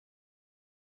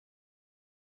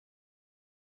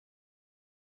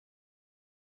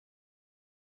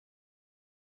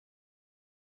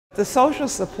The social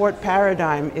support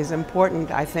paradigm is important,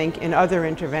 I think, in other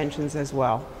interventions as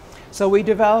well. So we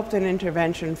developed an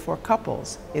intervention for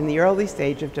couples in the early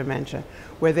stage of dementia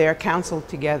where they are counseled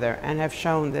together and have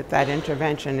shown that that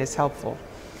intervention is helpful.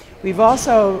 We've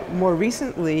also more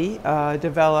recently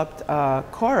developed a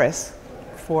chorus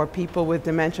for people with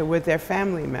dementia with their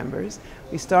family members.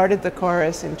 We started the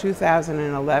chorus in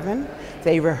 2011.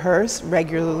 They rehearse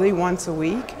regularly once a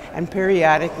week, and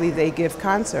periodically they give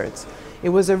concerts. It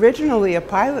was originally a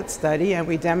pilot study, and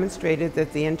we demonstrated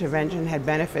that the intervention had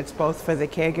benefits both for the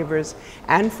caregivers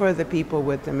and for the people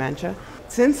with dementia.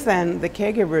 Since then, the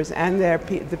caregivers and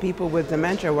the people with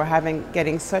dementia were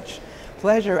getting such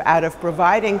pleasure out of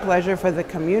providing pleasure for the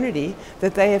community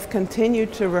that they have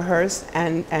continued to rehearse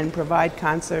and provide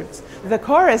concerts. The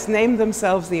chorus named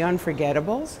themselves the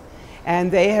Unforgettables,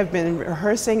 and they have been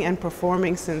rehearsing and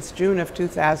performing since June of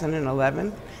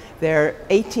 2011. Their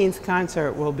 18th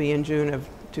concert will be in June of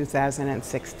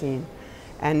 2016.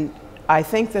 And I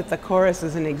think that the chorus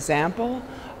is an example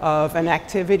of an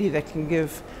activity that can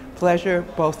give pleasure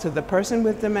both to the person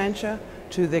with dementia,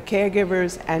 to the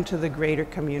caregivers, and to the greater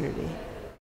community.